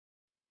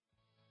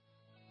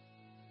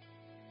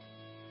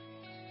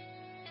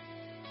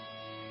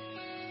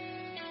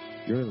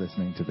You're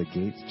listening to the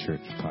Gates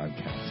Church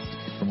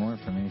podcast. For more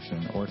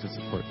information or to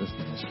support this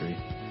ministry,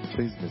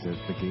 please visit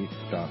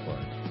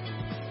thegate.org.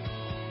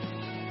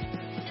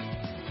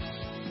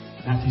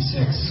 Matthew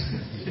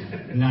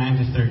 6, 9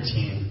 to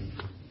 13.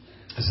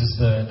 This is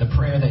the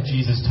prayer that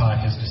Jesus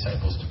taught his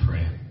disciples to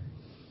pray.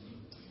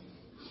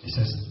 He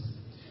says,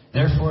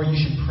 "Therefore you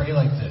should pray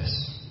like this.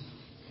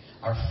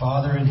 Our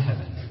Father in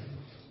heaven,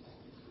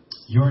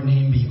 your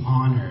name be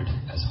honored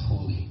as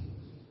holy.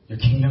 Your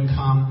kingdom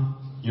come,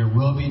 your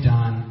will be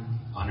done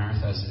on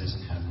earth as it is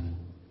in heaven.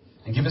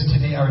 And give us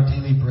today our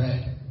daily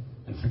bread,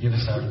 and forgive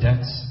us our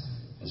debts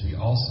as we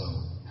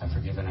also have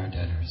forgiven our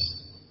debtors.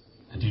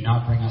 And do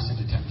not bring us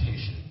into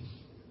temptation,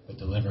 but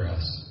deliver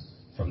us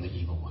from the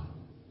evil one."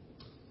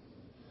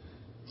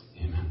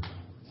 Amen.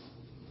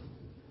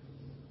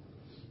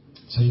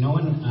 So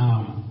when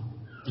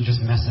you're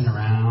just messing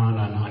around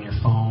on your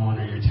phone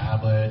or your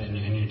tablet and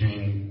you're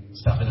doing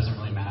stuff that doesn't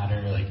really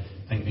matter, like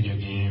playing video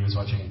games,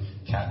 watching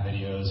cat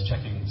videos,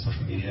 checking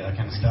social media, that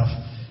kind of stuff,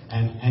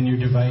 and your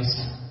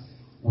device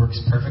works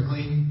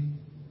perfectly,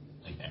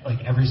 like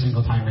every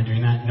single time you're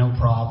doing that, no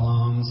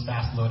problems,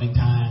 fast loading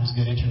times,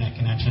 good internet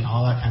connection,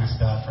 all that kind of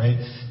stuff, right?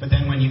 But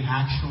then when you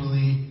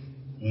actually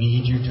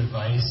need your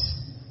device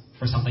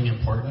for something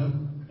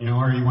important,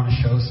 or you want to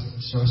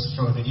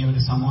show a video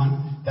to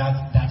someone,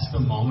 that's the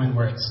moment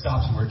where it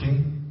stops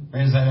working.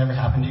 Right? Has that ever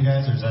happened to you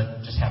guys, or does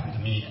that just happen to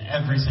me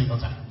every single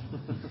time?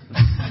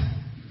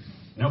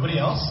 Nobody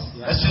else?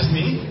 That's just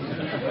me?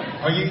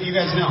 Or you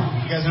guys know?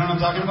 You guys know what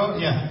I'm talking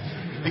about? Yeah.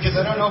 Because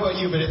I don't know about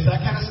you, but it's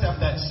that kind of stuff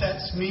that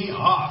sets me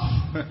off.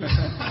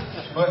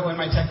 When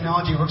my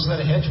technology works without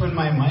a hitch, when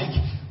my mic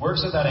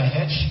works without a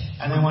hitch,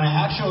 and then when I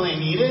actually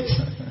need it,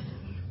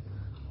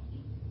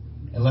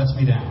 it lets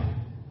me down.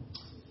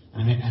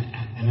 And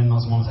in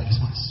those moments, I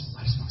just want to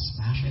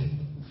smash it.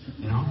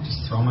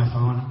 Just throw my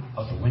phone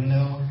out the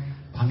window,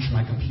 punch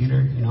my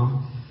computer,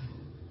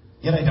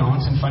 Yet I don't,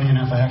 and funny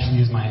enough, I actually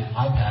use my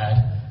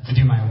iPad to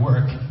do my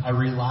work. I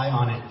rely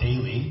on it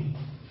daily.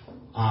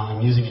 I'm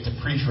using it to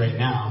preach right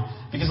now.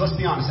 Because let's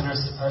be honest, in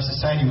our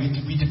society,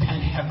 we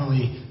depend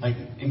heavily,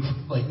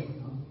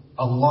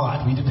 a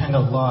lot. We depend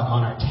a lot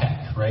on our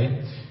tech,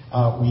 right?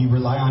 We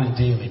rely on it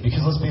daily.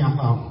 Because let's be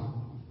honest,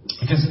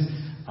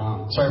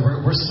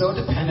 we're so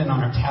dependent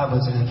on our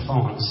tablets and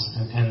phones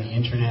and the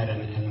internet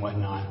and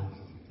whatnot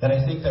that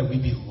I think that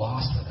we'd be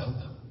lost without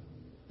them.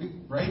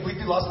 Right? We'd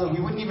be lost without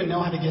them. We wouldn't even know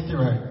how to get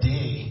through our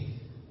day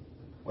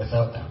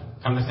without them.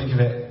 Come to think of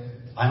it,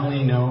 I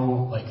only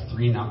know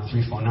three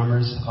phone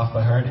numbers off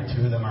by heart, and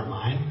two of them are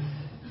mine.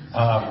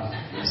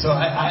 So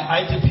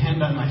I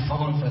depend on my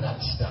phone for that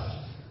stuff.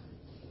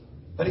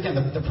 But again,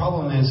 the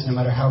problem is, no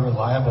matter how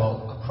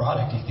reliable a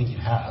product you think you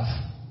have,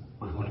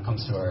 when it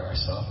comes to our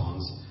cell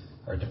phones,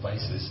 our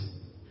devices,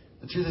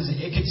 the truth is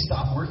it could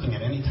stop working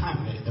at any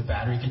time. The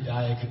battery could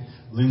die, it could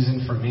lose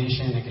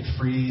information, it could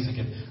freeze, it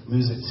could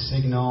lose its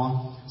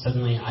signal.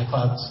 Suddenly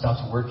iCloud stops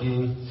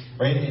working.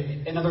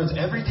 Right? In other words,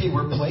 every day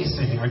we're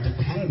placing our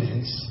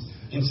dependence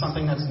in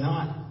something that's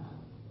not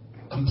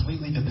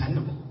completely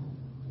dependable.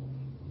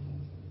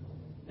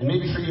 And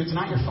maybe for you it's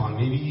not your phone.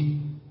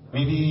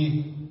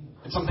 Maybe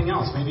it's something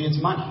else. Maybe it's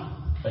money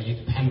that you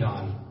depend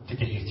on to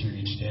get you through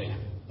each day,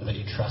 or that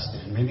you trust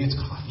in. Maybe it's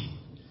coffee.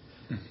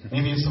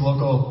 Maybe it's the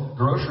local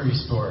grocery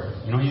store.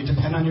 You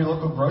depend on your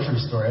local grocery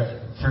store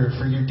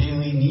for your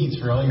daily needs,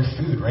 for all your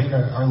food, right?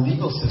 Our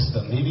legal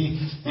system.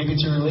 Maybe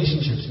it's your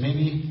relationships.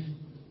 Maybe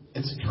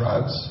it's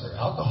drugs or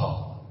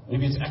alcohol.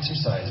 Maybe it's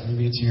exercise.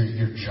 Maybe it's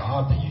your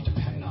job that you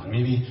depend on.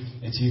 Maybe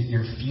it's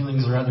your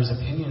feelings or others'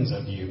 opinions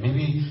of you.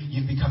 Maybe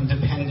you've become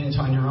dependent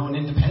on your own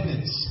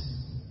independence.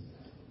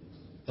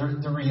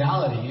 The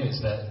reality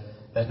is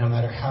that no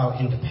matter how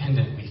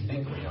independent we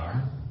think we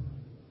are,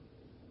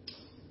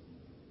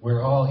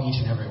 we're all, each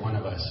and every one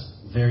of us,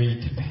 very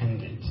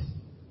dependent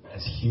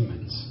as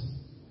humans,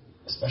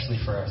 especially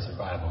for our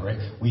survival, right?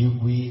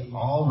 We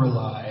all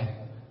rely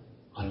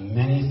on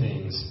many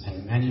things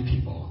and many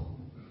people,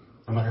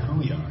 no matter who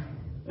we are.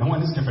 No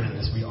one is different in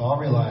this. We all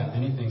rely on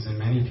many things and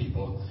many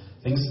people.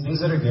 Things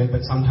that are good,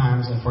 but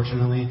sometimes,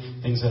 unfortunately,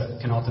 things that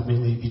can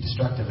ultimately be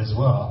destructive as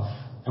well.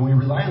 And we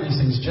rely on these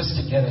things just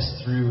to get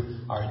us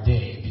through our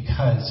day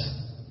because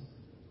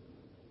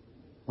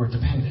we're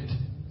dependent.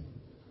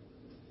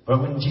 But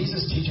when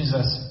Jesus teaches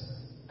us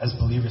as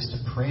believers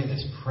to pray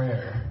this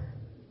prayer,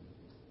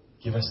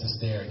 "Give us this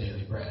day our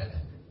daily bread,"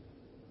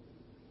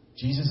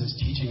 Jesus is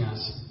teaching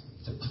us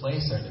to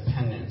place our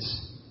dependence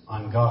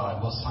on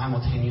God while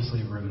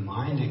simultaneously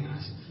reminding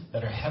us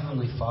that our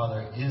Heavenly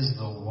Father is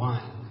the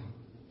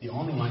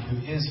only one who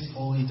is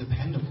fully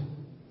dependable.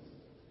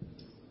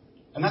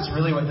 And that's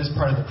really what this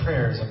part of the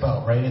prayer is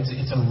about, right?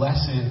 It's a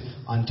lesson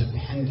on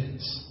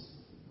dependence.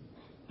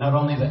 Not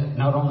only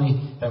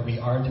that we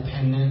are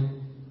dependent,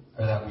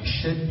 or that we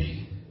should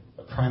be,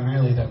 but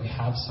primarily that we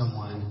have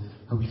someone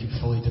who we can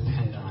fully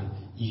depend on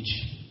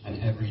each and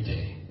every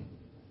day.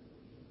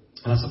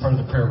 And that's the part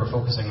of the prayer we're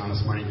focusing on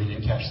this morning. If you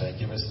didn't catch that,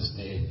 give us this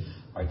day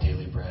our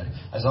daily bread.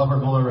 As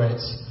Albert Mueller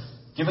writes,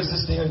 give us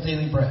this day our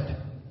daily bread.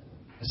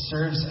 It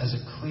serves as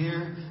a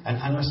clear and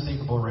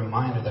unmistakable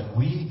reminder that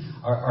we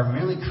are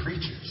merely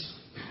creatures.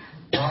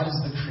 God is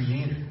the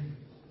creator.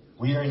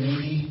 We are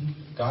needy.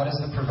 God is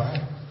the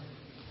provider.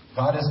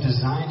 God has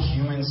designed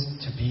humans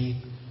to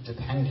be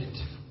dependent.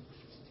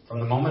 From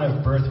the moment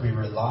of birth, we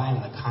rely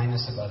on the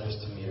kindness of others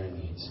to meet our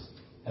needs.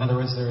 In other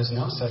words, there is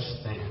no such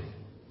thing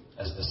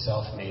as the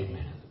self-made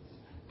man.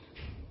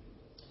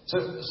 So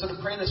to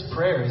pray this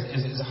prayer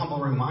is a humble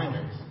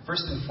reminder,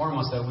 first and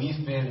foremost, that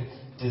we've been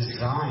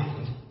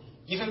designed,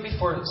 even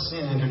before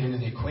sin entered into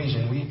the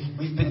equation,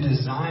 we've been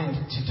designed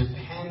to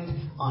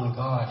depend on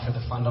God for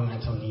the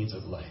fundamental needs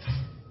of life.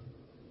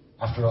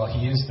 After all,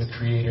 He is the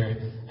creator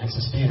and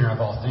sustainer of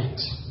all things.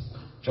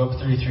 Job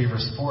 33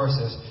 verse 4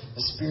 says,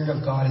 "The Spirit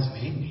of God has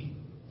made me,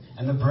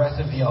 and the breath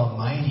of the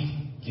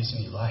Almighty gives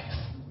me life."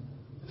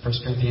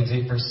 1 Corinthians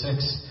 8 verse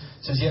 6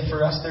 says, "Yet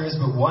for us there is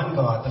but one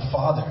God, the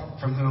Father,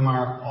 from whom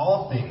are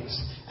all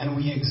things, and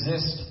we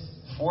exist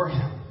for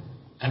Him.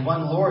 And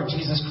one Lord,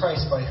 Jesus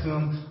Christ, by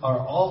whom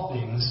are all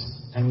things,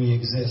 and we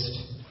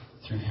exist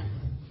through Him."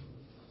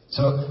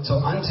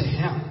 So unto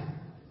Him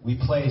we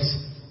place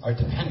our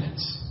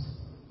dependence.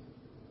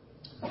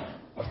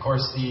 Of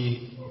course,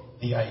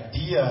 the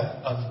idea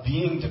of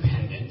being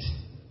dependent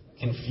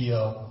can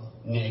feel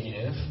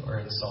negative or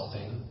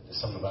insulting to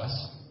some of us.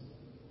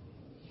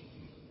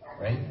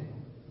 Right?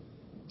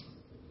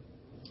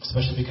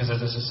 Especially because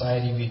as a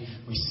society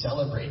we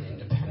celebrate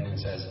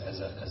independence as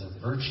a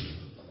virtue,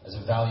 as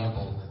a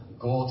valuable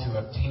goal to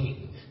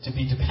obtain. To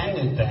be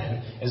dependent,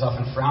 then, is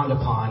often frowned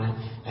upon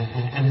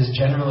and is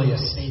generally a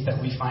state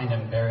that we find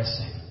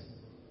embarrassing.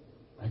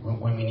 Like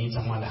when we need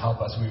someone to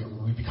help us,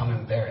 we become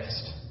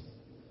embarrassed.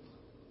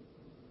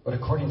 But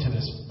according to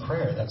this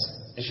prayer,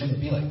 it shouldn't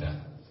be like that.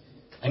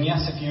 And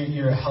yes, if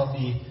you're a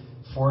healthy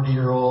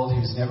 40-year-old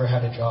who's never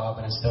had a job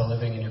and is still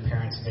living in your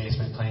parents'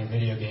 basement playing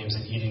video games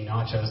and eating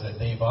nachos that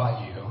they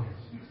bought you,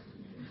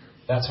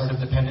 that sort of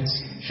dependence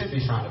should be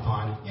frowned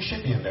upon. You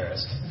should be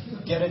embarrassed.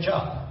 Get a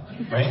job,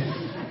 right?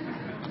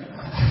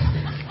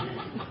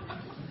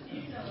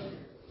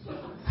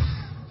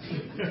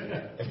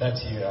 If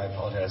that's you, I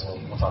apologize.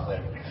 We'll talk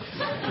later.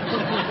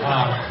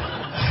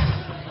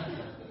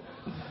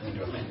 I need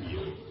to offend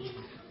you.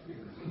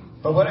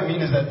 But what I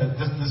mean is that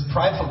this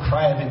prideful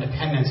cry of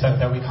independence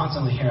that we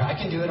constantly hear, I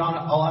can do it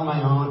all on my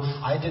own,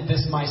 I did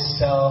this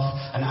myself,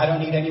 and I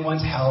don't need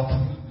anyone's help.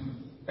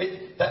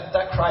 Right?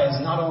 That cry is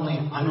not only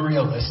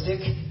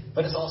unrealistic,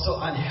 but it's also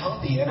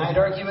unhealthy, and I'd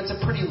argue it's a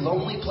pretty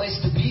lonely place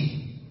to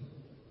be.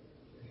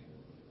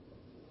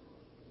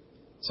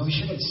 So we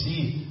shouldn't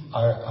see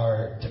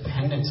our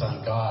dependence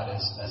on God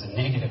as a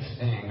negative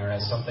thing or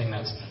as something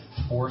that's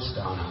forced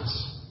on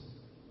us.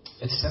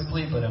 It's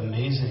simply but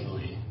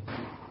amazingly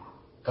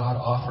God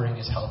offering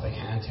His helping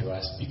hand to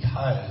us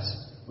because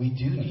we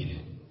do need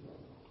it.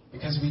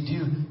 Because we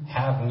do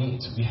have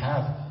needs. We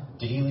have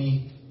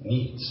daily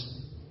needs.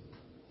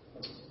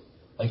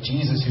 Like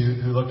Jesus,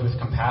 who looked with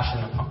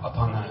compassion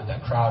upon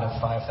that crowd of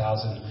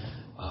 5,000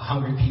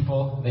 hungry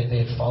people.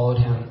 They had followed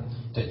Him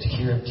to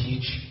hear Him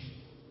teach.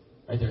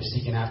 Right? They were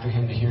seeking after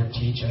Him to hear Him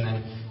teach, and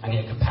He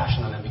had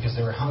compassion on them because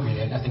they were hungry.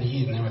 They had nothing to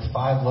eat. And then with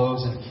 5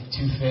 loaves and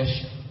 2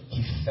 fish,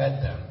 He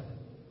fed them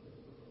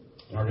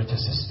in order to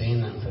sustain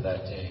them for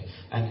that day.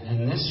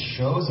 And this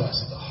shows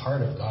us the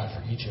heart of God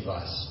for each of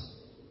us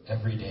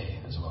every day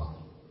as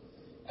well.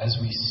 As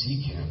we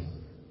seek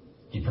Him,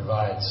 He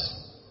provides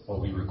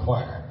what we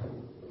require.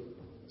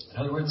 In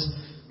other words,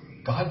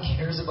 God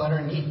cares about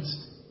our needs.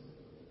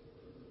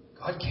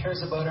 God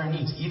cares about our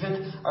needs,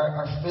 even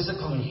our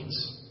physical needs,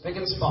 big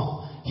and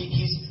small.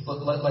 He's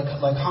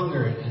like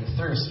hunger and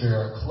thirst, or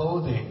our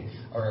clothing,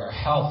 or our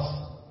health.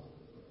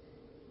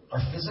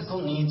 Our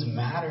physical needs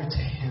matter to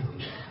Him.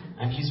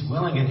 And He's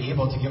willing and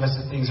able to give us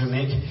the things or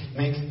make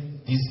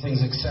these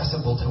things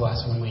accessible to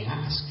us when we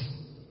ask.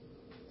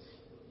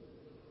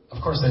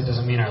 Of course, that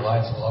doesn't mean our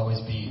lives will always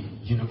be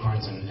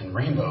unicorns and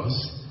rainbows,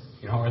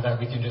 or that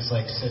we can just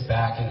sit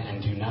back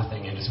and do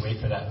nothing and just wait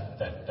for that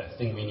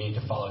thing we need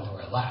to fall into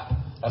our lap.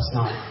 That's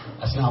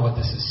not what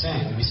this is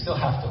saying. We still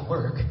have to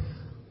work.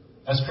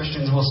 As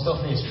Christians, we'll still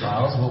face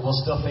trials.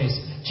 We'll still face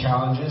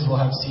challenges. We'll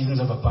have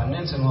seasons of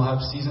abundance, and we'll have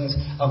seasons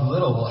of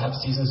little. We'll have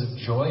seasons of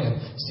joy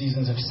and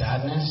seasons of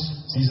sadness,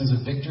 seasons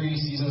of victory,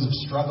 seasons of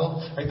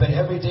struggle. Right? But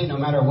every day,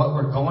 no matter what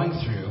we're going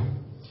through,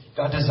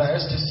 God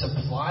desires to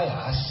supply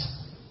us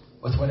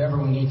with whatever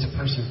we need to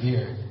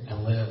persevere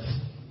and live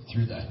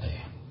through that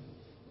day.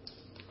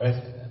 But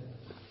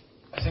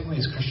I think we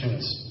as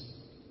Christians,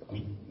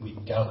 we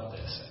doubt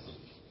this.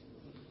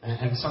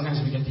 And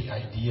sometimes we get the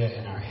idea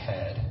in our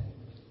head,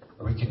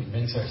 or we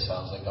convince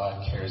ourselves that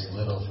God cares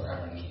little for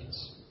our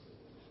needs.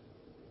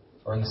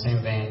 Or in the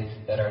same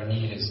vein, that our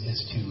need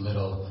is too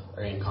little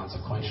or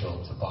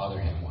inconsequential to bother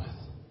Him with.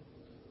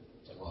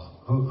 It's like,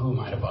 well, who am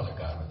I to bother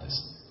God with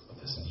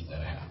this need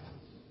that I have?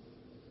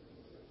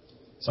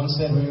 So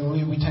instead,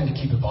 we tend to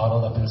keep it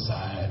bottled up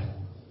inside.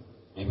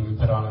 Maybe we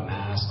put on a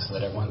mask so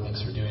that everyone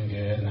thinks we're doing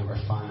good and that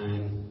we're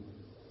fine.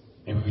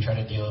 Maybe we try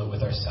to deal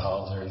with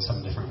ourselves or in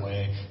some different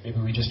way. Maybe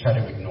we just try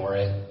to ignore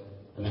it.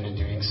 And then in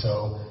doing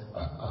so,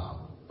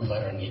 we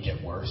let our need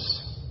get worse.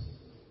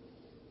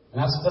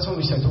 And that's when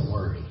we start to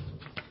worry.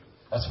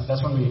 That's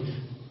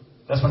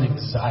when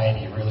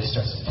anxiety really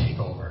starts to take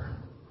over,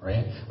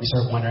 right? We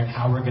start wondering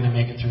how we're going to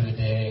make it through the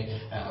day,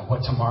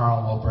 what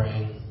tomorrow will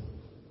bring.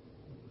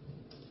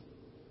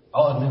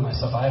 I'll admit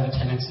myself, I have a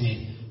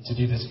tendency to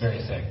do this very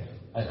thing.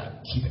 I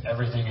keep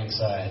everything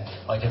inside.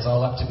 Like it's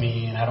all up to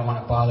me, and I don't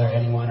want to bother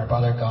anyone or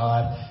bother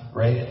God,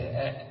 right?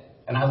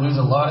 And I lose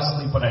a lot of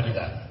sleep when I do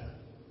that.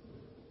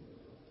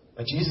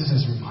 But Jesus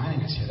is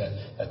reminding us here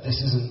that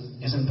this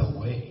isn't the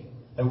way.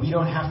 That we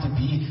don't have to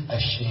be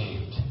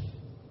ashamed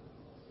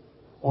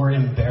or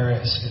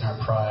embarrassed in our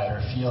pride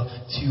or feel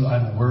too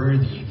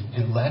unworthy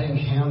in letting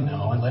Him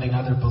know and letting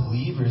other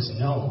believers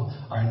know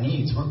our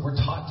needs. We're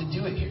taught to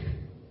do it here.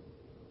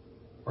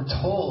 We're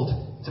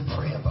told to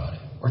pray about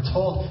it. We're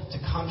told to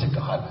come to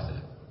God with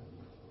it.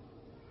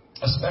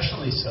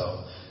 Especially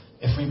so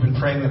if we've been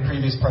praying the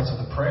previous parts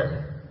of the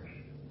prayer.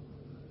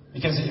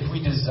 Because if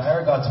we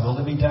desire God's will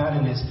to be done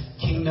and His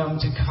kingdom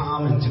to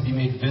come and to be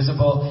made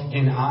visible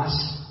in us,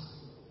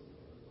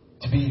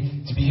 to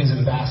be His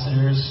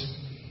ambassadors,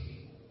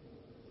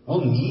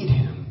 we'll need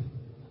Him.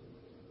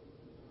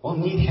 We'll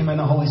need Him and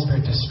the Holy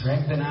Spirit to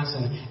strengthen us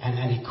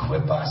and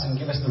equip us and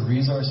give us the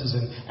resources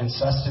and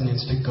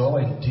sustenance to go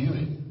and do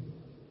it.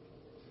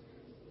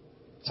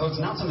 So it's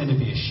not something to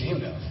be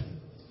ashamed of.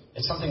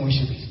 It's something we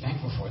should be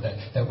thankful for,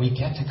 that we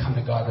get to come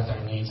to God with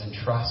our needs and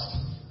trust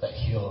that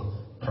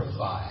He'll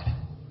provide.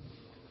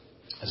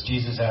 As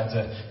Jesus adds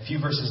a few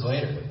verses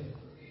later,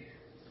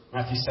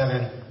 Matthew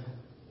 7,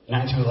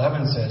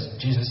 9-11 says,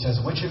 Jesus says,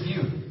 which of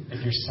you,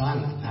 if your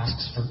son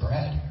asks for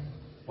bread,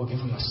 will give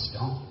him a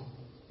stone?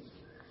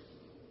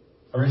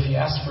 Or if he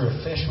asks for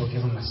a fish, will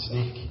give him a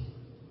snake?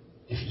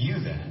 If you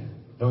then,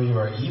 though you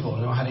are evil,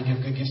 know how to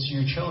give good gifts to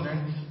your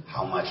children,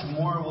 how much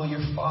more will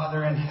your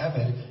Father in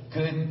heaven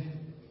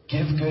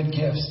give good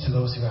gifts to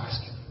those who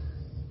ask Him?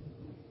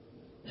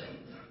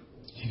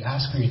 If you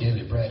ask for your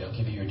daily bread, He'll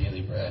give you your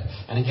daily bread.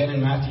 And again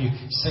in Matthew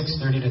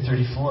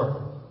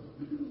 6:30-34.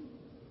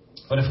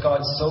 But if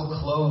God so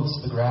clothes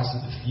the grass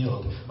of the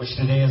field, which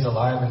today is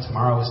alive and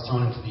tomorrow is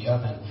thrown into the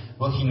oven,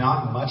 will He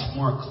not much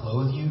more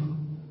clothe you,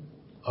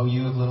 O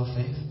you of little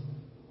faith?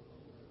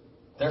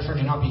 Therefore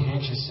do not be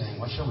anxious, saying,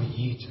 what shall we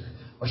eat? Or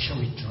what shall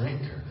we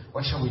drink? Or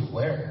what shall we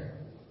wear?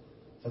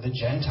 For the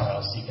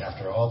Gentiles seek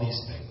after all these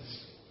things.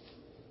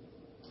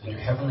 And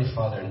your heavenly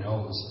Father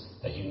knows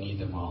that you need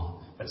them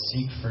all. But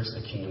seek first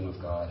the kingdom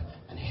of God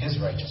and His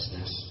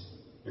righteousness.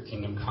 Your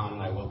kingdom come,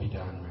 thy will be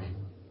done, right?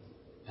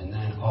 And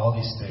then all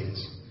these things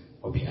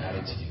will be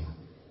added to you.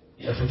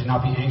 Therefore do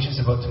not be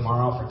anxious about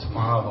tomorrow, for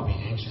tomorrow will be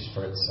anxious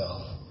for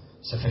itself.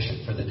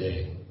 Sufficient for the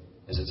day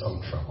is its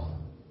own trouble.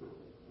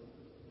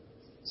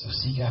 So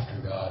seek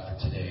after God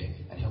for today,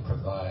 and He'll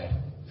provide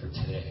for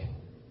today.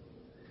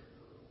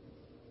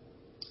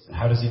 And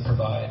how does He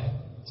provide?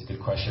 It's a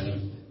good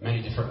question.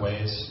 Many different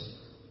ways.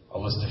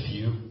 I'll list a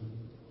few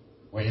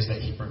ways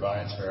that He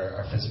provides for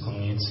our physical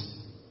needs,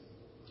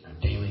 our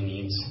daily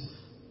needs.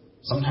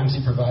 Sometimes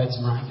He provides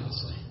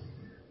miraculously.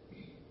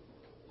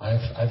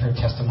 I've heard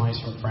testimonies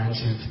from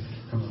friends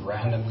who've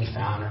randomly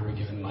found or were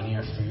given money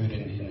or food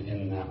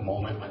in that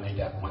moment when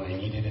they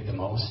needed it the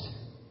most.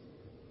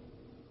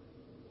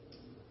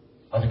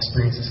 I've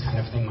experienced this kind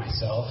of thing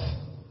myself.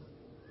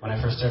 When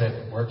I first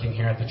started working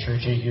here at the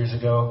church 8 years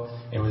ago,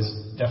 it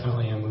was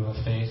definitely a move of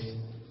faith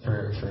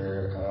for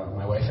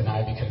my wife and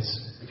I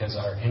because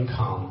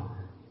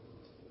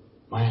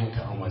my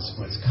income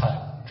was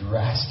cut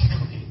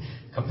drastically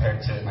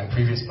compared to my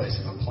previous place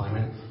of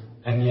employment.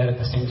 And yet at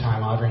the same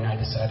time, Audrey and I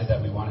decided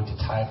that we wanted to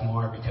tithe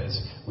more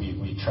because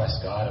we trust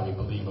God and we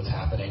believe what's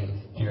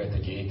happening here at the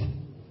gate.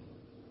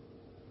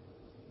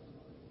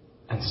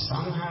 And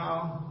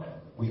somehow,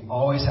 we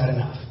always had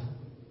enough.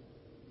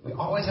 We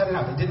always had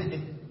enough. It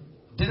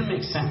didn't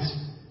make sense,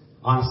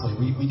 honestly.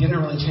 We didn't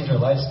really change our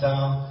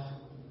lifestyle.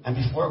 And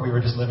before, we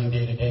were just living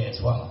day to day as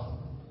well.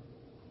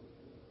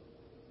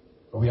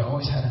 But we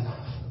always had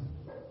enough.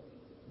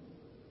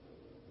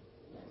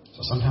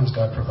 So sometimes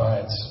God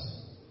provides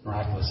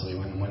miraculously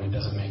when it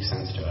doesn't make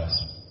sense to us.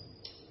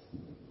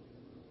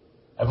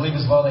 I believe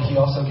as well that He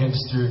also gives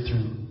through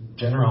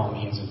general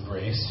means of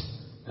grace.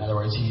 In other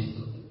words,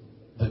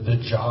 the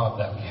job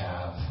that we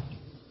have,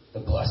 the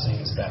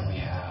blessings that we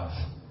have,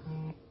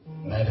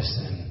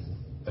 medicine,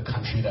 the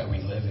country that we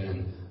live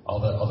in, all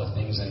the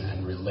things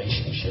and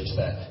relationships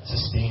that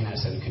sustain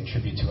us and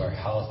contribute to our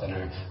health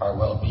and our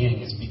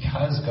well-being is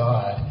because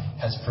God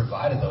has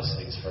provided those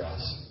things for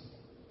us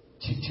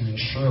to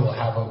ensure we'll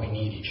have what we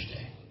need each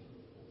day.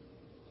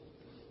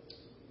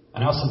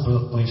 And I also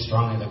believe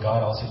strongly that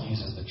God also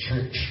uses the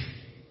church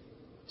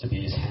to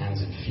be His hands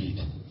and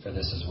feet for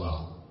this as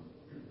well.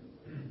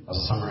 I'll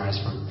summarize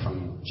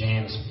from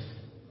James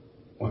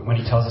when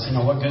he tells us,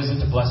 what good is it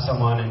to bless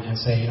someone and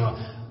say,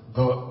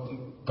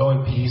 go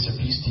in peace or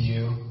peace to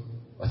you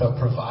without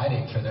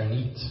providing for their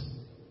needs.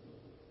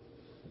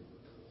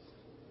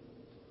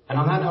 And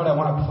on that note, I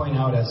want to point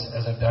out,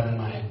 as I've done in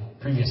my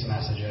previous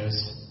messages,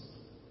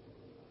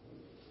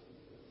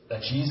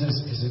 That Jesus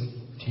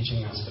isn't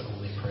teaching us to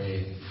only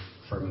pray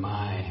for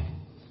my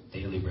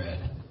daily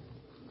bread.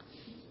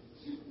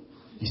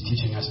 He's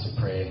teaching us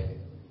to pray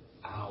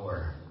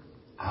our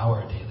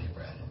daily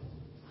bread.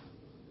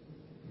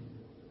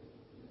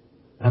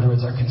 In other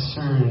words, our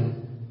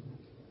concern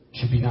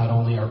should be not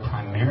only or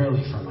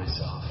primarily for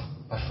myself,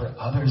 but for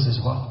others as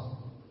well.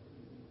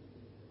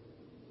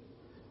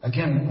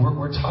 Again,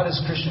 we're taught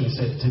as Christians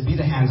to be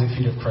the hands and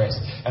feet of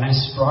Christ. And I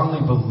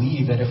strongly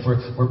believe that if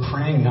we're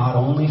praying not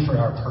only for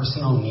our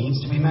personal needs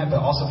to be met, but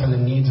also for the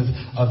needs of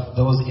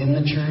those in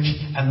the church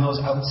and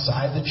those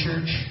outside the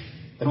church,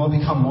 then we'll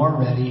become more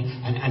ready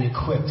and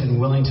equipped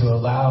and willing to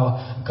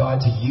allow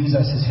God to use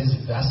us as His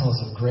vessels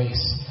of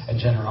grace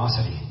and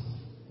generosity.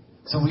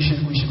 So we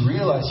should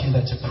realize here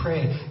that to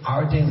pray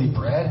our daily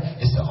bread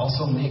is to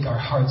also make our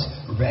hearts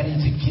ready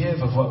to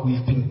give of what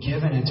we've been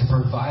given and to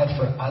provide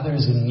for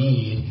others in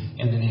need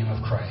in the name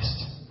of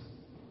Christ.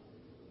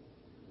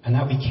 And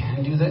that we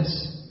can do this.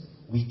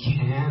 We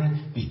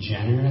can be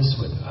generous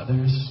with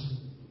others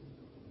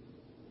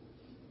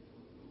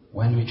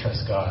when we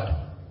trust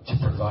God to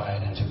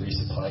provide and to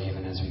resupply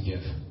even as we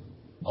give.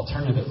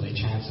 Alternatively,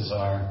 chances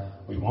are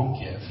we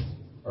won't give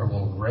or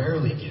will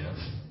rarely give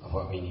of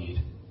what we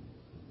need.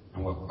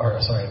 And what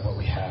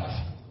we have,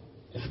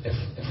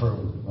 if we're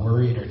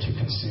worried or too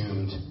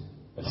consumed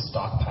with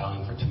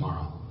stockpiling for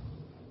tomorrow.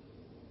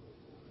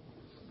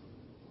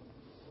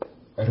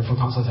 Right? If we're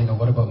constantly thinking,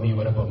 what about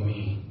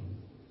me,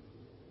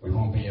 we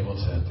won't be able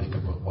to think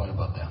about what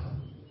about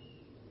them.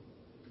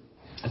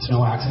 It's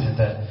no accident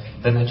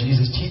that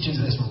Jesus teaches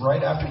this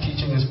right after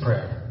teaching this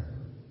prayer.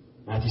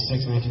 Matthew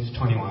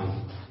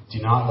 6:19-21. Do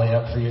not lay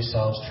up for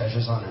yourselves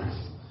treasures on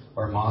earth,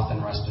 where moth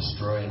and rust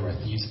destroy and where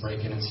thieves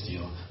break in and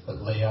steal,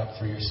 but lay up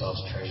for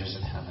yourselves treasures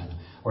in heaven,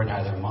 where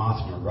neither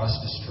moth nor rust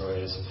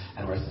destroys,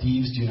 and where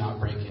thieves do not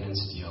break in and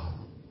steal.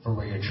 For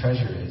where your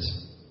treasure is,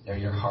 there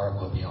your heart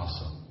will be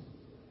also.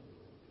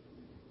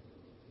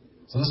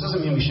 So this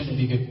doesn't mean we shouldn't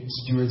be good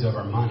stewards of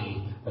our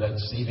money, or that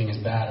saving is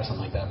bad or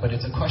something like that, but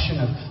it's a question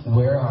of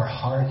where our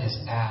heart is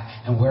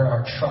at and where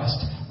our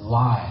trust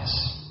lies.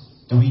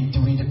 Do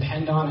we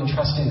depend on and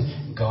trust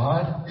in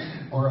God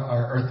or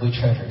our earthly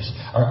treasures?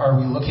 Are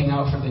we looking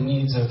out for the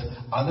needs of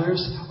others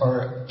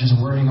or just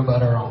worrying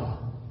about our own?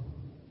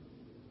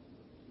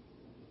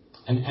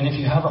 And if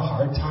you have a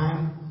hard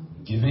time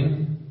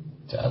giving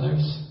to others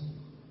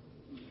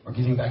or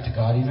giving back to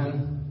God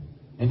even,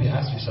 maybe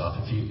ask yourself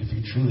if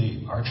you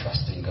truly are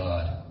trusting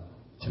God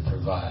to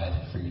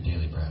provide for your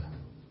daily bread.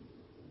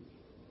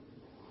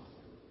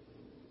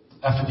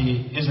 After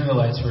the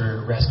Israelites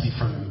were rescued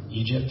from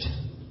Egypt,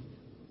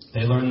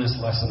 they learned this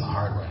lesson the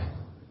hard way.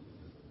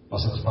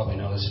 Most of us probably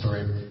know this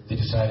story. They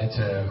decided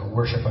to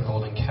worship a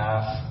golden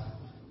calf,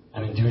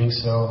 and in doing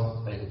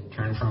so, they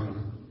turned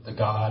from the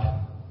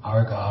God,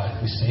 our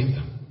God, who saved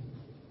them.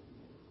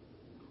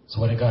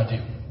 So what did God do?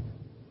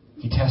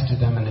 He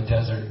tested them in the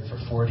desert for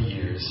 40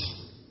 years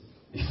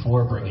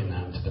before bringing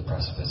them to the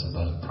precipice of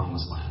the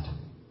promised land.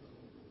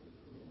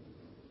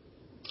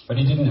 But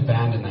He didn't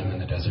abandon them in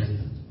the desert.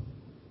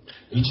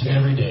 Each and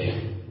every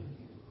day,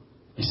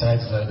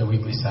 besides the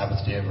weekly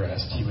Sabbath day of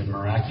rest, He would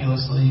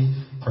miraculously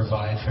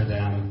provide for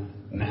them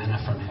manna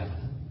from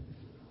heaven,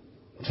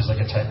 which was like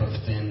a type of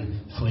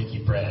thin,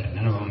 flaky bread.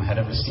 None of them had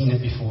ever seen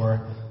it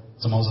before,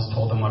 so Moses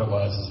told them what it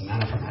was. It's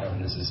manna from heaven.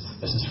 This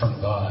is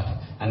from God.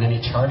 And then He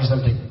charged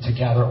them to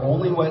gather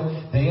only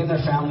what they and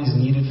their families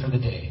needed for the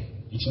day.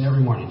 Each and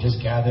every morning,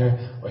 just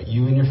gather what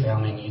you and your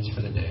family needs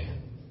for the day.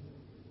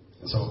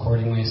 And so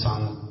accordingly,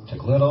 some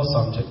took little,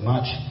 some took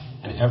much,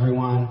 and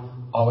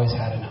everyone always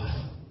had enough.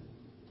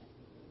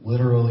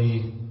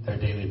 Literally, their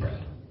daily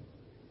bread.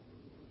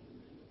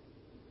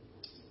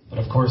 But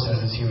of course,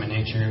 as is human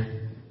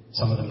nature,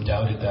 some of them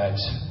doubted that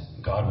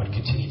God would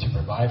continue to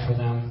provide for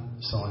them.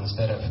 So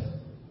instead of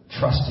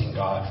trusting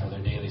God for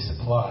their daily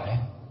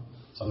supply,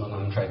 some of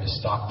them tried to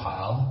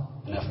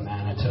stockpile enough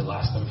manna to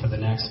last them for the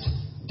next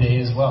day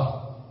as well.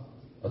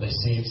 Or they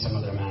saved some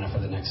of their manna for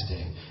the next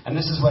day. And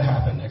this is what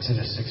happened,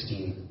 Exodus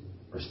 16,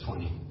 verse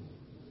 20.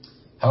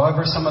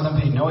 However, some of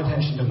them paid no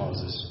attention to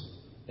Moses.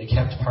 They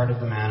kept part of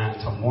the manna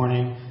until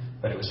morning,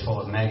 but it was full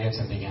of maggots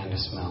and began to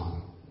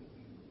smell.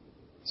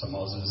 So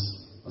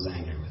Moses was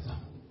angry with them.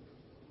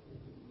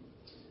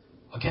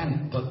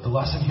 Again, the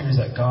lesson here is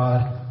that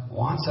God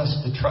wants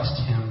us to trust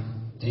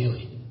Him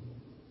daily.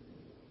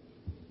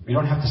 We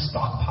don't have to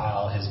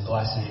stockpile His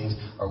blessings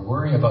or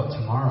worry about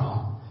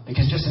tomorrow,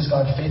 because just as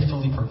God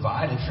faithfully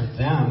provided for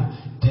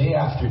them day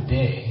after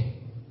day,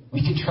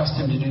 we can trust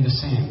Him to do the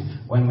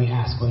same when we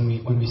ask, when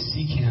we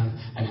seek Him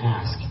and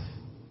ask.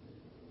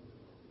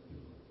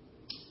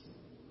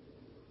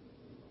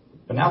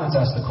 But now let's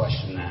ask the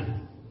question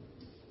then,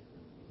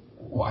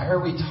 why are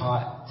we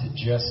taught to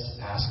just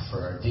ask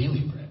for our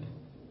daily bread?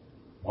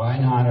 Why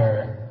not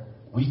our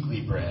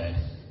weekly bread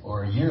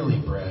or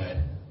yearly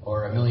bread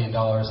or $1 million in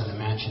a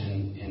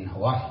mansion in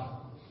Hawaii?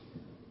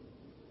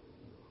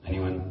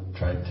 Anyone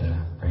tried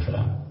to pray for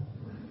that?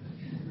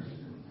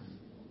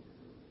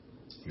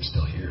 You're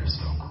still here,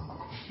 so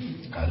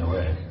either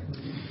way.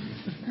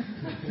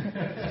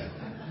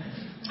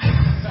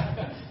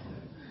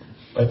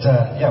 But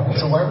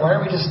so why are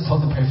we just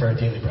told to pray for our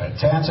daily bread?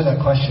 To answer that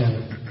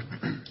question,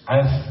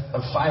 I have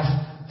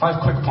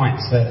five quick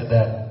points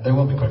that they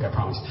will be quick, I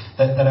promise,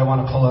 that I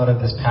want to pull out of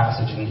this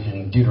passage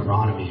in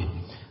Deuteronomy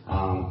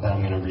that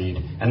I'm going to read.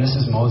 And this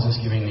is Moses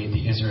giving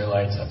the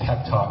Israelites a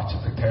pep talk to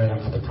prepare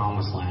them for the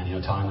promised land,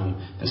 telling them,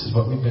 this is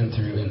what we've been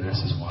through and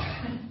this is why.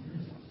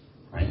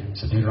 Right?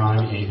 So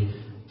Deuteronomy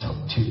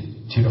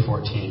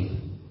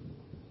 2-14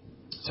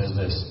 says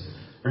this: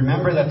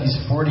 Remember that these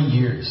 40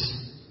 years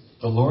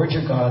the Lord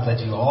your God led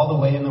you all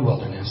the way in the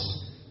wilderness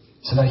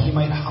so that he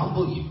might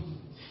humble you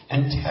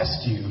and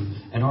test you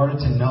in order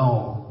to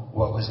know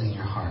what was in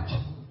your heart,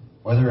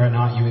 whether or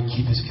not you would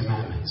keep his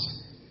commandments.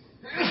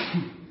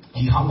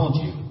 He humbled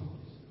you,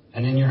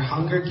 and in your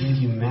hunger gave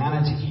you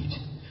manna to eat,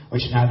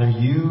 which neither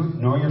you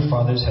nor your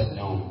fathers had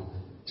known,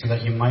 so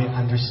that you might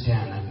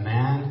understand that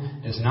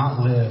man does not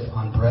live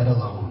on bread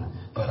alone,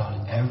 but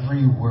on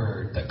every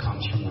word that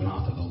comes from the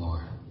mouth of the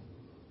Lord.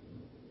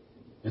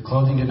 Your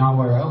clothing did not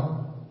wear out,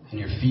 and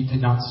your feet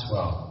did not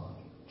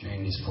swell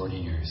during these 40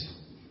 years.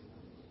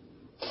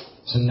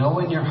 So know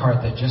in your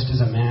heart that just as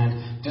a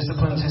man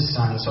disciplines his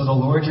son, so the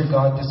Lord your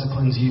God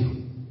disciplines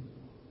you.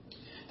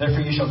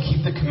 Therefore you shall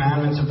keep the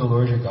commandments of the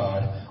Lord your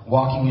God,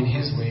 walking in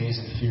his ways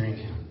and fearing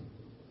him.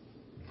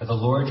 For the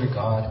Lord your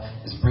God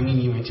is bringing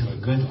you into a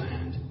good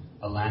land,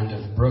 a land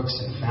of brooks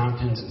and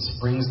fountains and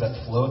springs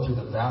that flow through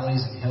the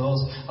valleys and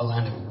hills, a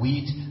land of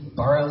wheat,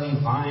 barley,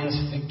 vines,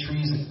 fig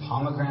trees, and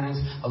pomegranates,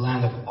 a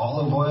land of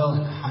olive oil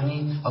and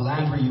honey, a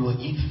land where you will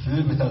eat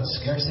food without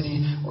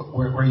scarcity,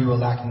 where you will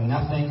lack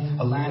nothing,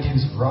 a land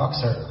whose rocks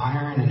are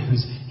iron and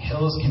whose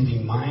hills can be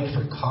mined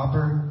for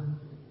copper.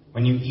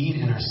 When you eat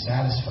and are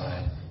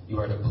satisfied, you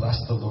are to bless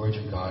the Lord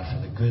your God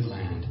for the good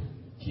land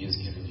he has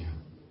given you.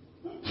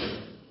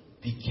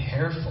 Be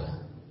careful.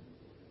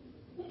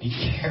 Be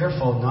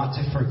careful not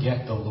to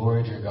forget the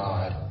Lord your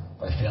God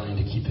by failing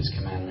to keep his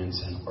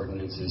commandments and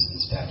ordinances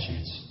and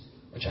statutes,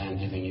 which I am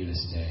giving you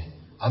this day.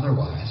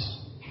 Otherwise,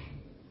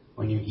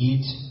 when you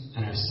eat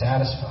and are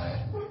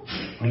satisfied,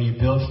 when you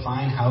build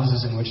fine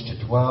houses in which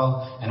to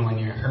dwell, and when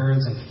your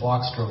herds and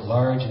flocks grow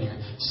large, and your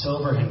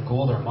silver and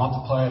gold are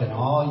multiplied, and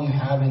all you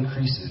have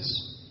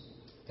increases,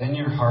 then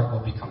your heart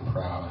will become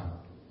proud,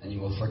 and you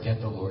will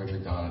forget the Lord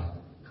your God,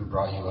 who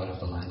brought you out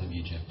of the land of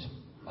Egypt,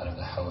 out of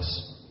the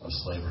house of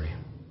slavery.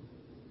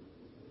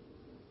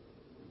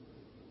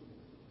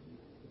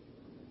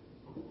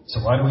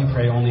 So why do we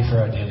pray only for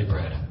our daily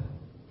bread?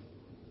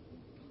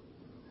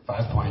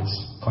 5 points.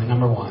 Point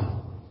number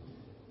 1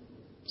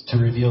 is to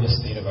reveal the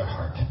state of our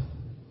heart.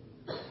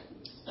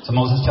 So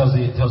Moses tells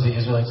the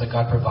Israelites that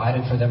God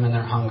provided for them in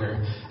their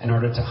hunger in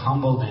order to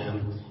humble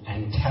them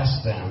and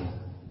test them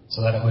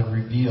so that it would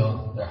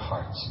reveal their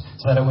hearts,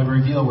 so that it would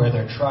reveal where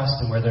their trust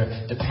and where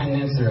their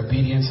dependence, their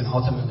obedience, and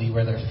ultimately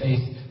where their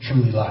faith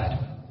truly lied.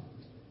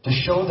 To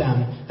show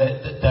them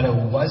that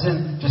it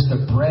wasn't just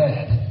the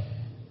bread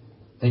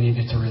they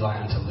needed to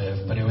rely on to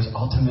live, but it was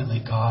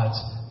ultimately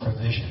God's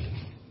provision.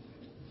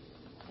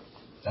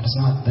 That is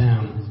not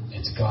them,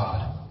 it's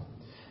God.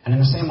 And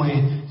in the same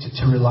way,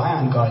 to rely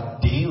on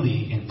God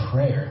daily in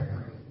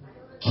prayer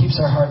keeps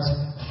our hearts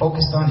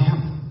focused on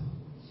him.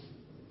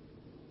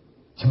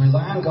 To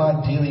rely on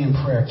God daily in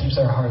prayer keeps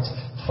our hearts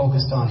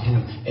focused on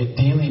him. It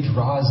daily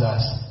draws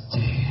us to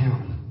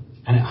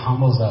him. And it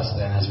humbles us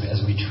then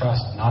as we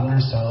trust not in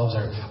ourselves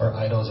or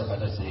idols or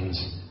other things,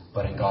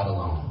 but in God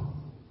alone.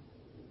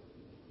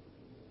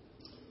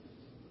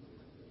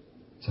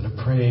 So to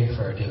pray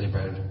for our daily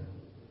bread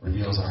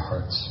reveals our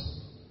hearts.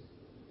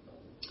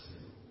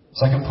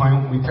 Second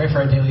point, we pray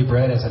for our daily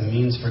bread as a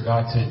means for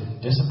God to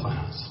discipline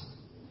us.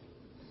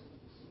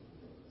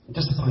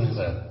 Discipline is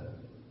a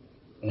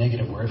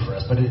negative word for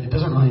us, but it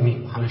doesn't really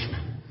mean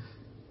punishment.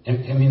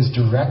 It means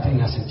directing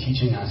us and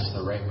teaching us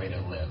the right way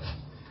to live.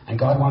 And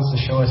God wants to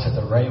show us that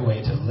the right way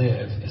to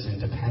live is in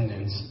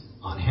dependence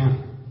on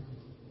him.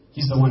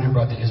 He's the one who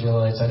brought the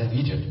Israelites out of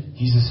Egypt.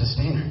 He's the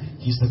sustainer.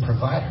 He's the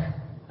provider.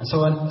 And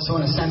so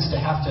in a sense, to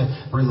have to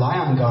rely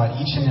on God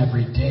each and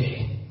every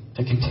day,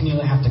 to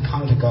continually have to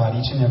come to God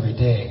each and every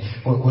day,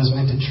 was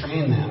meant to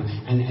train them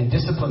and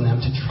discipline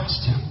them to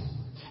trust him.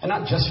 And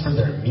not just for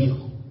their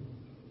meal,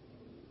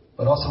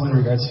 but also in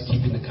regards to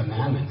keeping the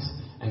commandments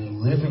and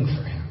living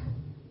for him.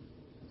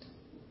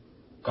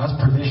 God's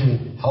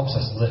provision helps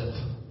us live,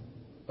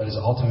 but is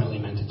ultimately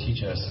meant to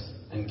teach us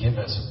and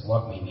give us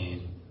what we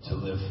need to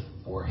live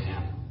for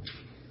him.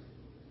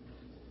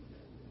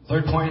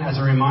 Third point, as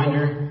a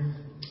reminder,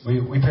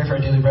 we pray for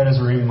our daily bread as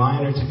a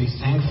reminder to be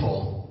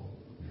thankful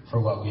for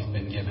what we've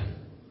been given.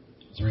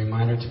 It's a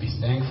reminder to be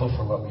thankful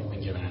for what we've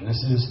been given. And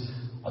this is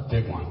a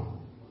big one.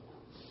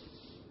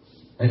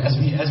 Right? As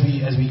we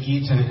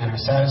eat and are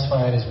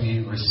satisfied, as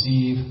we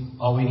receive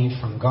all we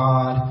need from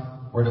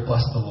God, we're to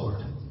bless the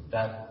Lord.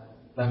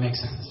 That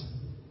makes sense.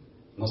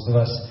 Most of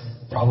us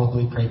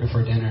probably pray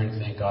before dinner and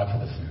thank God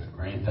for the food,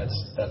 right?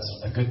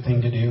 That's a good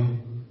thing to do.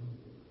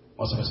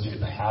 Most of us do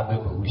it by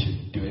habit, but we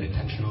should do it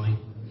intentionally.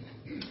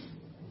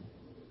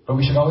 But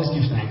we should always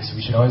give thanks.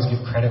 We should always give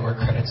credit where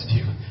credit's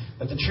due.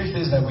 But the truth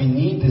is that we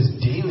need this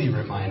daily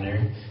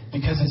reminder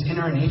because it's in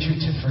our nature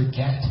to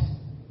forget.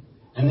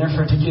 And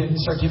therefore to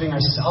start giving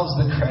ourselves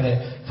the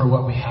credit for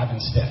what we have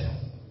instead.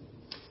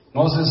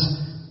 Moses,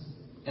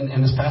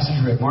 in this passage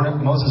we read,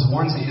 Moses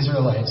warns the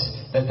Israelites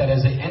that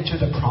as they enter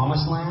the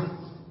promised land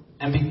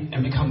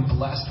and become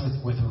blessed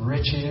with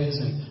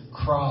riches and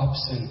crops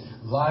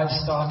and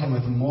livestock and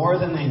with more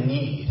than they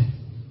need,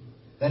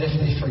 that if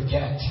they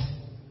forget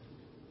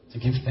to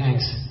give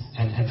thanks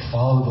and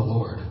follow the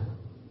Lord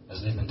as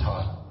they've been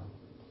taught,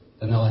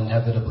 then they'll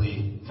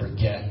inevitably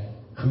forget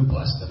who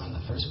blessed them in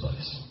the first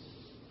place.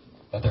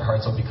 That their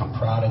hearts will become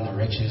proud in their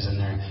riches and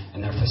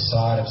their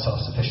facade of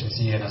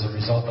self-sufficiency, and as a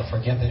result they'll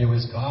forget that it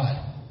was God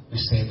who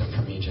saved them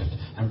from Egypt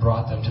and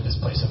brought them to this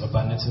place of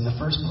abundance in the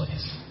first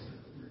place.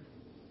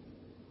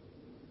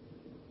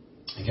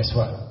 And guess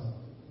what?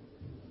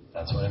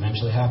 That's what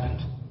eventually happened.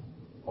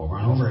 Over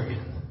and over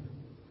again.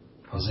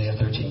 Hosea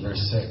 13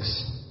 verse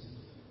 6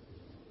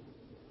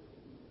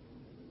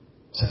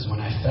 says, when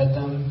I fed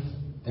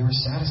them, they were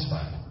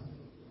satisfied.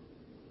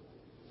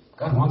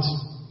 God wants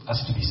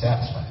us to be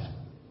satisfied.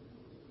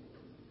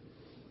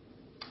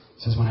 It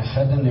says, when I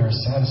fed them, they were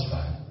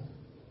satisfied.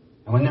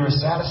 And when they were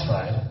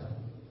satisfied,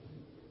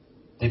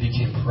 they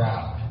became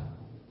proud.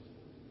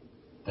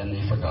 Then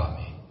they forgot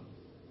me.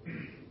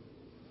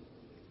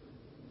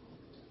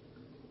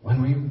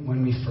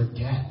 When we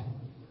forget,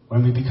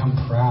 when we become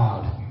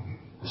proud,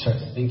 we start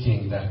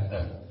thinking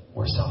that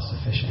we're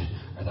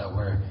self-sufficient or that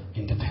we're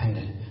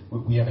independent,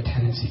 we have a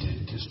tendency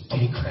to just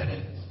take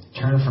credit,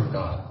 turn from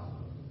God.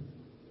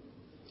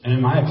 And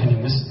in my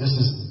opinion, this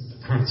is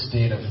the current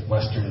state of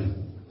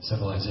Western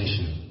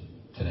civilization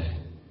today.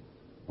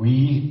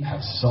 We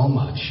have so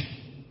much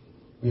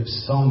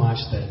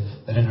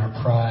that in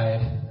our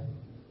pride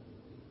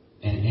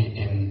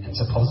and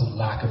supposed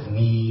lack of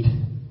need,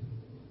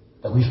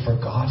 that we've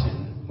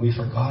forgotten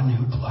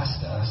who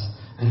blessed us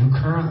and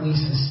who currently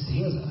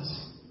sustains us.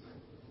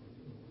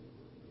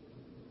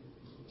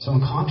 So in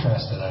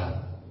contrast to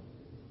that,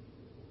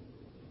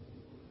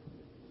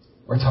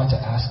 we're taught to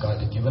ask God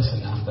to give us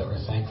enough that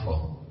we're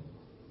thankful,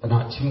 but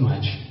not too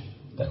much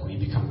that we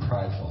become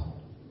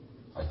prideful.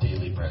 Our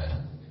daily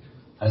bread.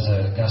 As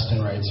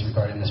Augustine writes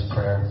regarding this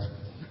prayer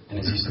in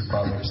his use of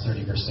Proverbs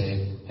 30 verse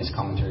 8, his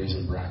commentary is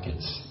in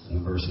brackets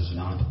and the verse is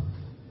not.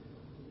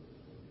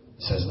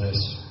 It says this,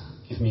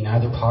 give me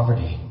neither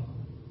poverty,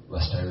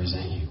 lest I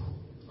resent you,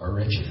 or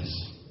riches,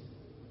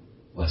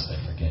 lest I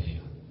forget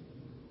you.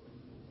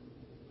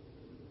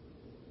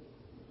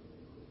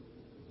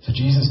 So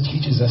Jesus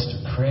teaches us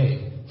to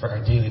pray for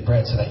our daily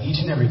bread so that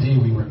each and every day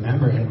we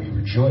remember and we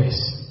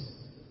rejoice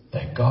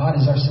that God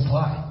is our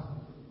supply.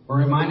 We're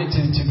reminded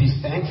to be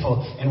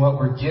thankful in what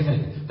we're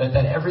given, that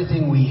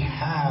everything we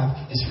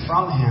have is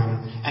from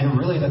Him, and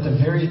really that the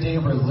very day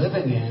we're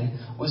living in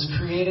was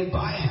created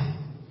by Him.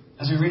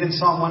 As we read in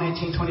Psalm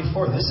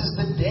 118:24, this is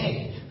the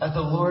day that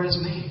the Lord has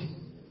made.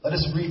 Let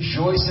us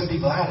rejoice and be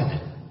glad in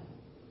it.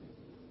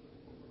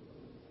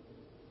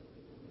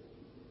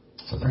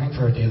 So praying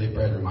for our daily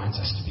bread reminds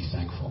us to be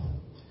thankful.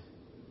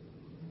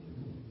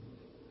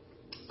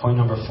 Point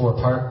number 4,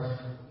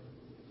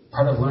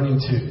 part of learning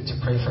to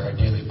pray for our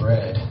daily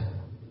bread,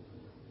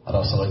 I'd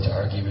also like to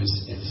argue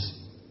is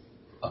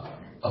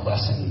a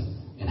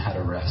lesson in how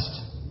to rest.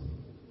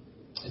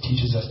 It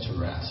teaches us to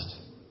rest.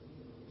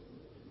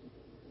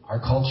 Our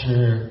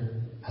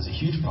culture has a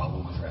huge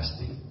problem with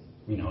resting.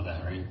 We know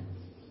that, right?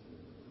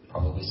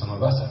 Probably some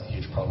of us have a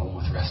huge problem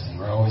with resting.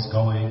 We're always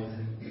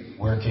going,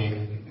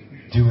 working,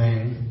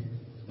 doing,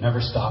 never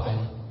stopping.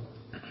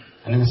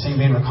 And in the same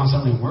vein, we're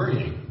constantly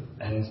worrying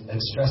and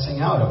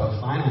stressing out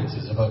about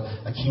finances, about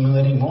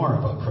accumulating more,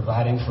 about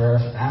providing for our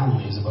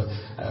families, about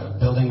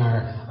building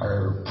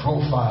our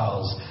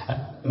profiles,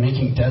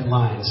 making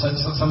deadlines. So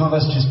some of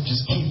us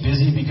just keep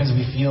busy because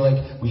we feel like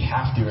we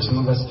have to, or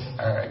some of us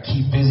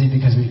keep busy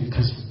because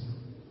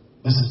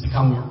this has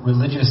become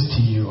religious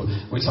to you.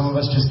 Some of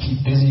us just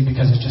keep busy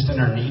because it's just in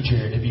our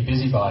nature to be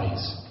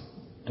busybodies.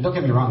 And don't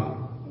get me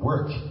wrong,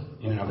 work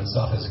in and of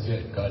itself is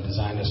good. God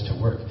designed us to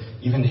work.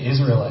 Even the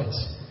Israelites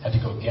had to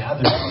go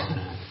gather the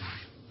manna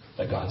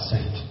that God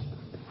sent.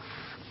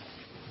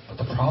 But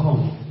the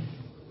problem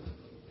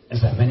is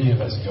that many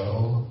of us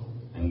go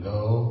and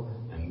go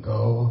and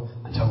go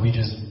until we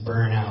just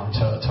burn out,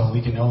 until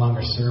we can no longer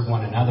serve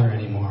one another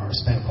anymore or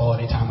spend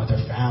quality time with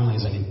our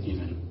families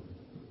even.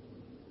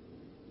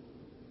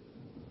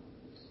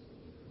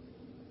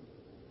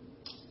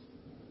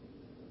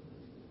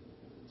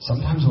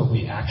 Sometimes what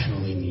we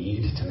actually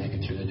need to make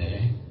it through the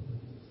day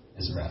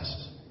is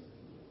rest.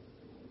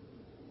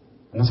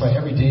 And that's why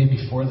every day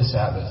before the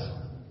Sabbath,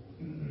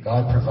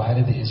 God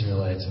provided the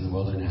Israelites in the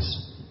wilderness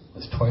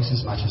with twice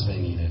as much as they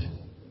needed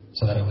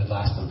so that it would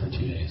last them for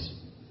 2 days.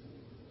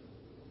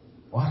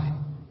 Why?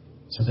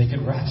 So they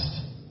could rest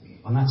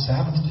on that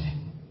Sabbath day.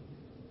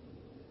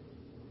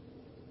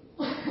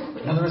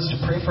 In other words, to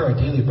pray for our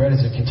daily bread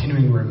is a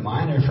continuing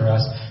reminder for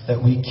us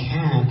that we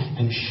can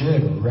and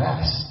should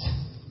rest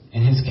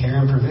in His care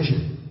and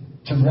provision.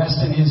 To rest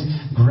in His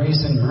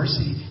grace and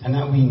mercy. And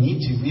that we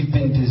need to. We've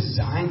been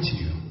designed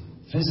to.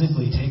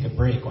 physically take a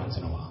break once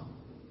in a while.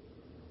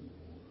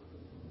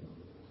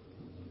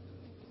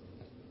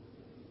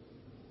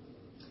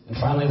 And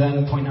finally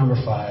then, point number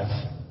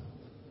 5,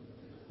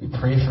 we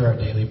pray for our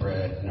daily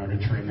bread in order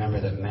to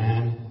remember that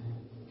man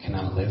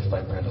cannot live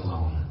by bread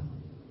alone,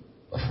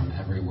 but from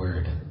every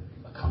word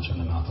that comes from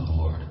the mouth of the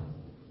Lord.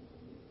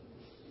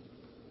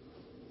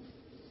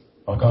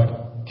 While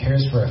God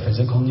cares for our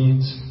physical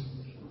needs,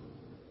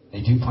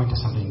 they do point to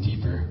something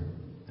deeper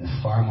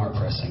and far more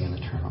pressing and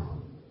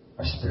eternal,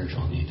 our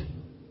spiritual need.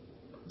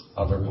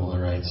 Albert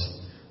Mohler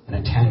writes, in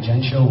a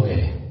tangential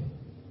way,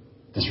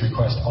 this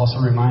request also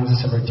reminds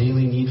us of our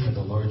daily need for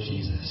the Lord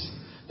Jesus.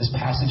 This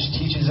passage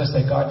teaches us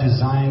that God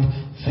designed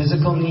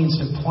physical needs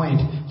to point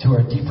to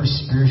our deeper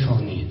spiritual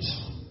needs.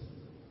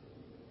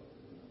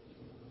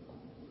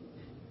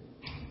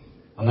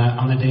 On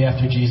the day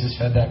after Jesus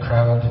fed that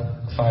crowd,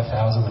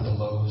 5,000 with the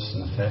loaves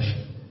and the fish,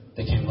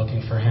 they came looking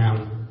for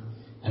him,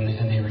 and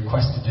they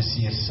requested to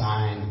see a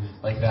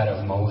sign like that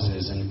of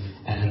Moses and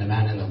the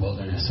man in the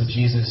wilderness. So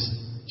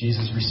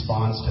Jesus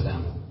responds to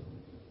them.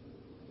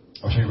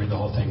 I'll show you read the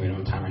whole thing. We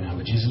don't have time right now.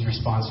 But Jesus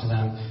responds to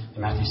them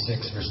in Matthew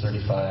 6, verse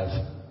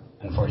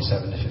 35 and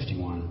 47 to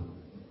 51.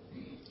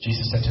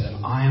 Jesus said to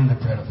them, I am the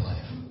bread of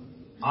life.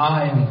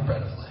 I am the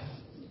bread of life.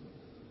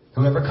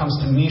 Whoever comes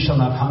to me shall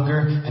not hunger,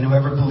 and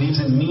whoever believes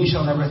in me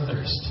shall never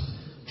thirst.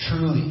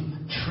 Truly,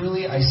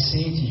 truly I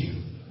say to you,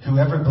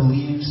 whoever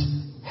believes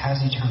has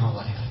eternal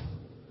life.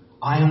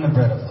 I am the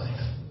bread of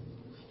life.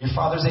 Your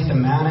fathers ate the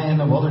manna in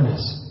the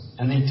wilderness,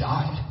 and they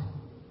died.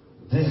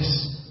 This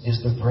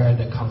is the bread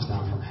that comes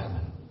down from heaven,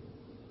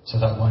 so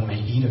that one may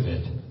eat of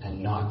it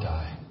and not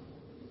die.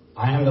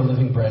 I am the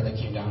living bread that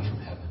came down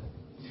from heaven.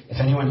 If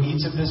anyone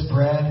eats of this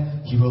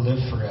bread, he will live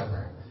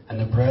forever. And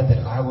the bread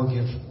that I will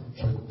give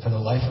for the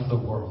life of the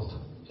world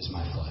is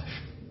my flesh.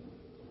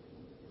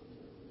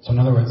 So in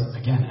other words,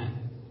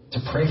 again, to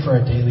pray for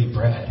our daily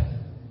bread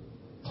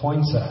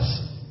points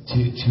us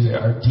to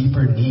our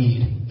deeper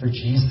need for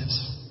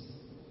Jesus,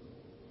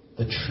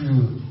 the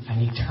true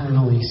and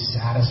eternally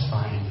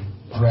satisfying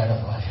bread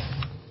of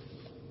life.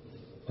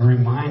 It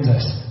reminds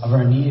us of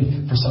our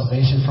need for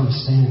salvation from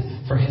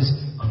sin, for His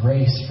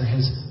grace, for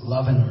His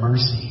love and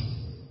mercy.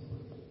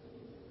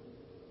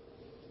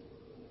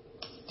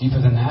 Deeper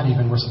than that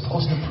even, we're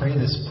supposed to pray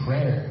this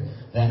prayer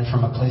then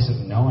from a place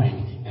of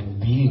knowing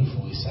and being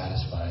fully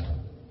satisfied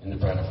in the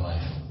bread of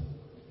life.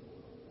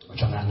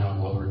 Which on that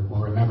note,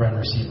 we'll remember and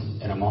receive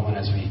in a moment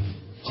as we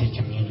take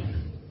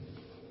communion.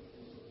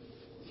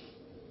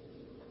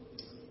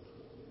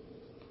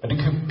 But in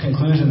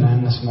conclusion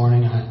then, this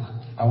morning,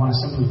 I want to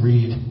simply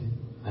read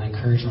an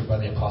encouragement by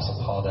the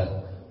Apostle Paul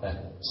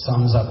that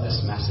sums up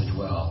this message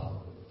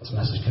well. This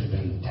message could have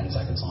been 10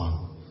 seconds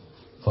long.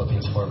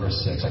 Philippians 4,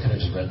 verse 6. I could have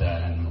just read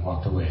that and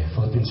walked away.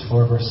 Philippians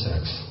 4, verse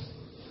 6.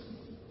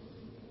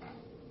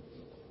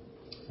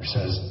 Which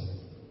says,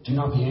 do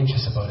not be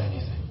anxious about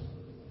anything,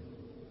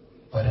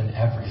 but in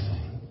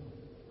everything,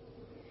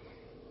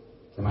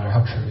 no matter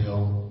how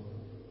trivial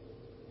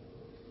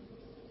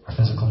our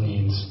physical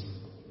needs,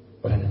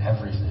 but in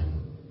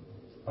everything,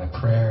 by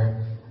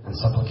prayer and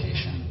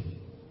supplication,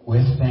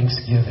 with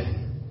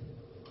thanksgiving,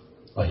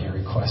 let your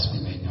requests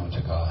be made known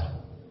to God.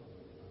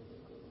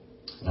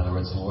 In other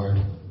words, Lord,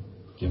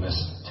 give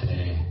us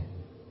today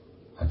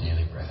our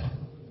daily bread.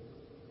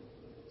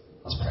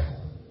 Let's pray.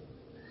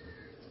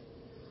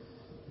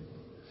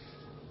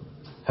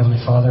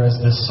 Heavenly Father, as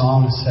this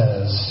psalm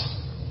says,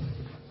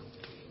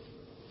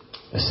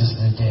 this is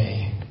the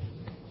day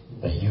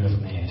that you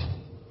have made,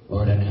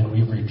 Lord, and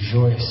we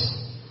rejoice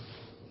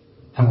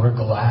and we're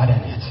glad in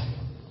it.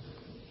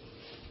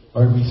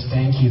 Lord, we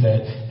thank you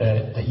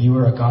that you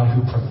are a God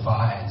who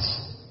provides.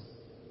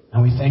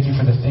 And we thank you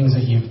for the things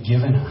that you've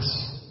given us.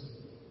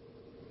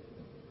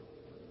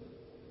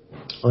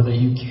 Lord, that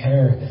you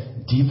care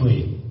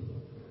deeply,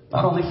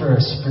 not only for our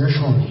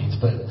spiritual needs,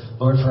 but,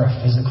 Lord, for our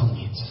physical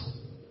needs.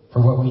 For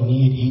what we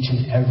need each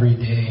and every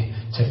day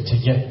to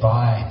get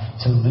by,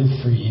 to live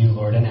for you,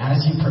 Lord. And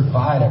as you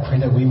provide, I pray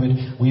that we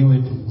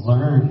would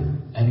learn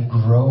and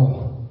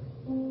grow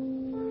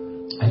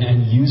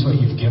and use what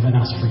you've given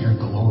us for your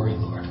glory,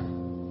 Lord.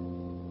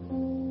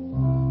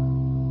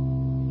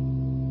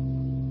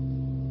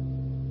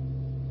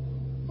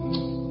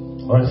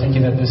 Lord, I thank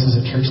you that this is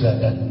a church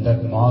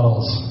that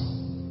models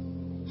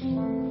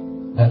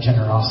that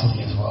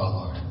generosity as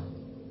well, Lord.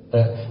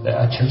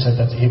 A church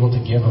that's able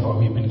to give of what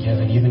we've been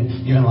given.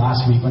 Even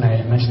last week when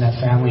I mentioned that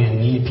family in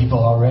need, people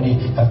already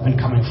have been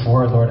coming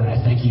forward, Lord, and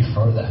I thank you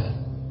for that.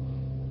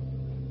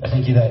 I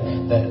thank you that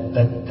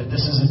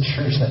this is a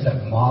church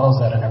that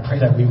models that, and I pray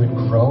that we would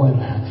grow in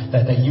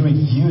that you would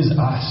use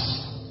us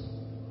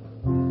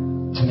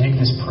to make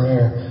this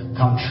prayer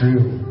come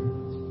true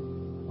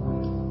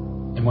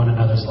in one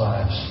another's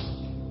lives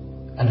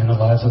and in the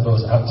lives of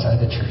those outside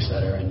the church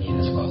that are in need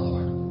as well,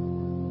 Lord.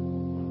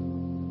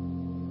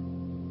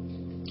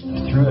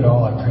 And through it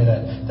all, I pray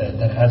that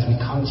as we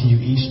come to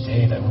you each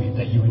day, that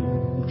you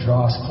would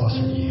draw us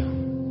closer to you.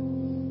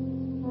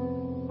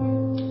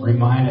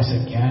 Remind us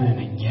again and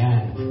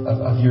again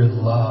of your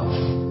love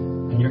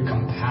and your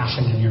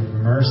compassion and your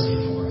mercy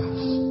for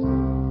us.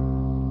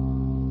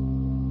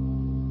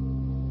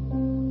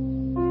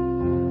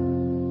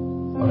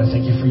 Lord, I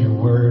thank you for your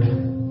word.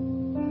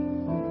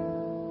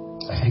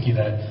 I thank you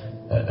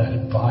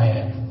that by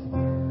it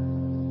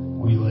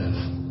we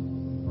live.